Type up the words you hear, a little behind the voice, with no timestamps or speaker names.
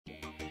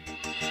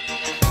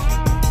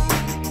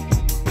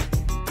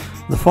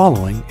The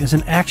following is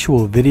an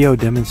actual video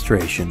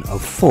demonstration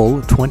of full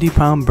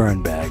 20-pound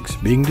burn bags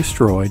being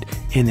destroyed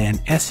in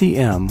an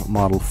SEM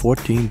Model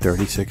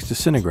 1436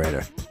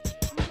 disintegrator.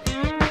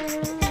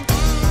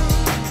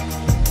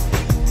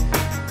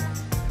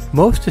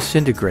 Most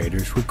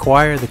disintegrators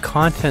require the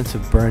contents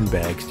of burn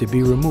bags to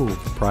be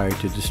removed prior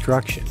to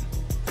destruction.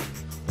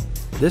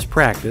 This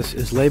practice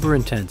is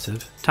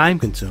labor-intensive,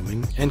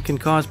 time-consuming, and can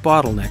cause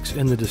bottlenecks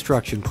in the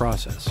destruction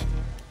process.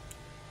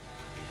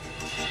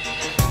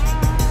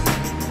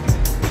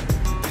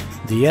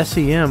 The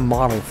SEM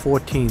Model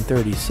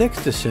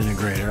 1436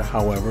 disintegrator,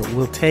 however,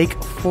 will take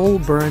full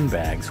burn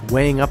bags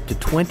weighing up to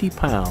 20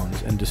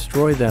 pounds and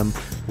destroy them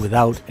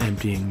without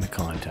emptying the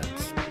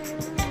contents.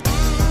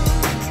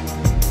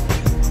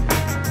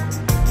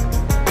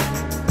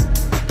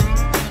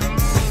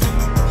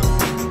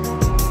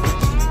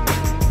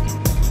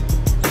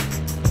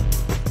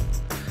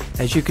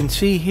 As you can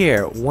see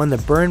here, when the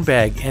burn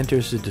bag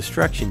enters the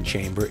destruction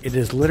chamber, it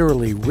is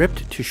literally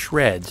ripped to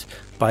shreds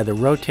by the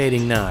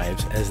rotating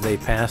knives as they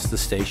pass the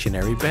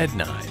stationary bed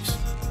knives.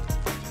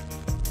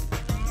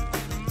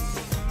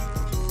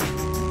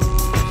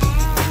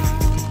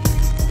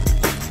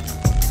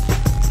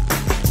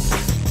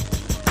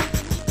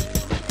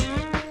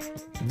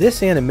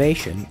 This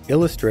animation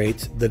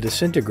illustrates the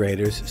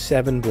disintegrator's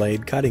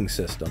 7-blade cutting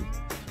system.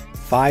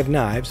 5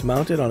 knives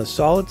mounted on a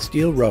solid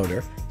steel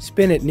rotor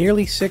spin at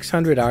nearly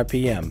 600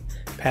 RPM,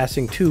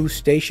 passing 2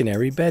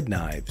 stationary bed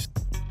knives.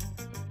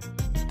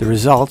 The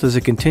result is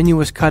a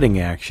continuous cutting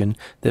action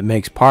that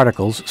makes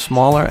particles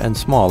smaller and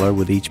smaller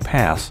with each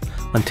pass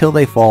until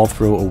they fall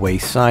through a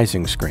waste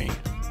sizing screen.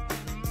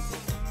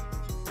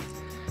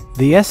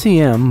 The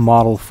SEM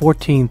Model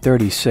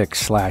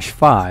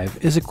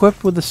 1436/5 is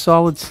equipped with a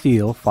solid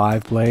steel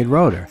 5-blade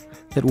rotor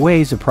that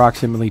weighs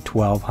approximately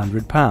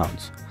 1,200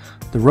 pounds.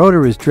 The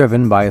rotor is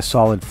driven by a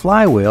solid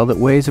flywheel that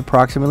weighs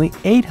approximately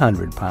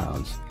 800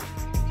 pounds.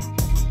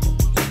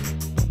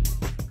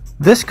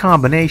 This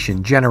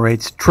combination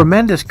generates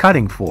tremendous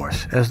cutting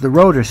force as the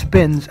rotor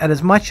spins at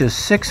as much as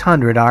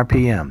 600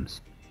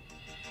 RPMs.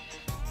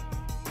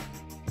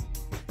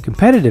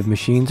 Competitive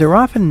machines are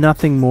often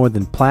nothing more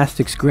than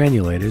plastics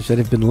granulators that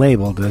have been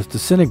labeled as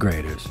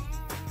disintegrators.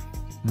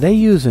 They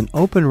use an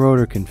open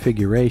rotor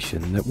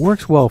configuration that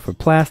works well for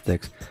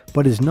plastics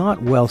but is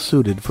not well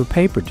suited for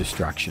paper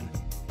destruction.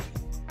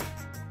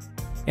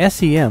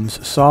 SEM's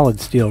solid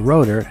steel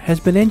rotor has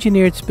been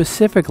engineered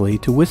specifically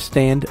to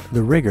withstand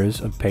the rigors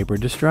of paper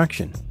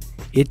destruction.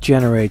 It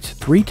generates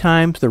 3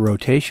 times the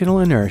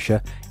rotational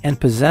inertia and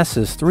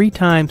possesses 3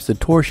 times the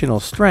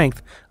torsional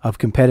strength of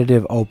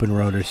competitive open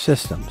rotor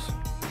systems.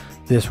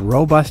 This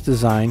robust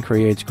design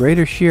creates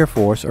greater shear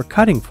force or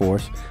cutting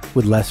force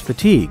with less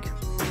fatigue.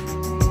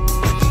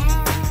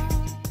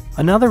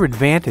 Another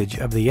advantage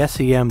of the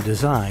SEM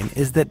design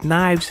is that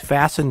knives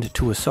fastened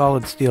to a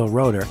solid steel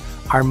rotor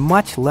are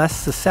much less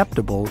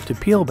susceptible to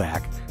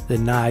peelback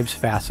than knives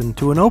fastened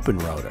to an open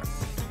rotor.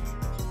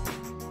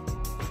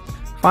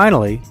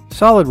 Finally,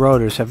 solid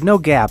rotors have no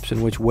gaps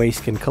in which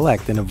waste can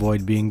collect and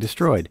avoid being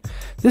destroyed.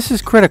 This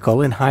is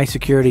critical in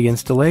high-security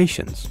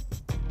installations.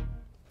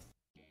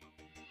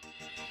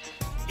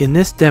 In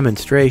this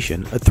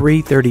demonstration, a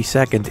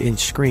 3/32"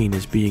 screen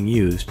is being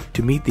used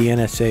to meet the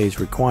NSA's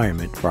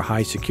requirement for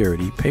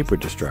high-security paper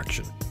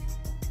destruction.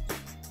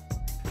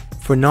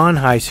 For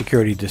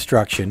non-high-security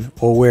destruction,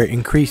 or where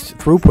increased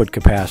throughput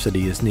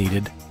capacity is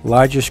needed,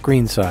 larger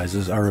screen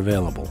sizes are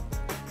available.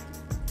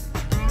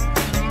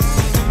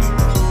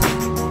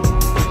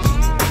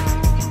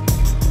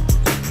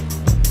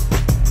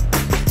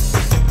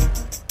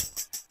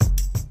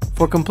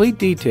 For complete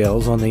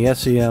details on the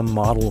SEM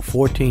Model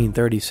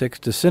 1436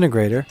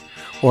 disintegrator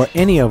or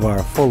any of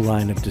our full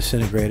line of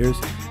disintegrators,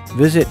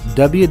 visit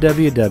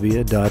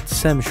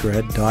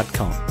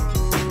www.semshred.com.